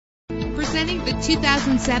Presenting the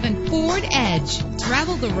 2007 Ford Edge.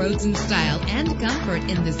 Travel the roads in style and comfort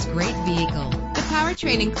in this great vehicle. The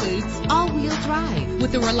powertrain includes all-wheel drive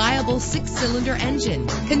with a reliable 6-cylinder engine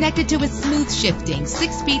connected to a smooth shifting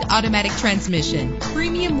 6-speed automatic transmission.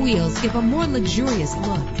 Premium wheels give a more luxurious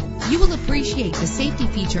look. You will appreciate the safety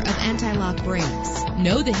feature of anti-lock brakes.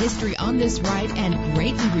 Know the history on this ride and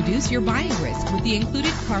greatly reduce your buying risk with the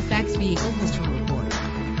included Carfax Vehicle History Report.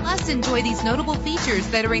 Plus, enjoy these notable features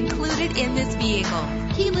that are included in this vehicle: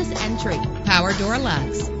 keyless entry, power door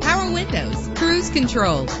locks, power windows, cruise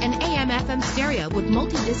control, an AM/FM stereo with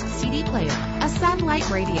multi-disc CD player, a satellite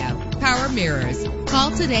radio, power mirrors. Call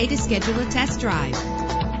today to schedule a test drive.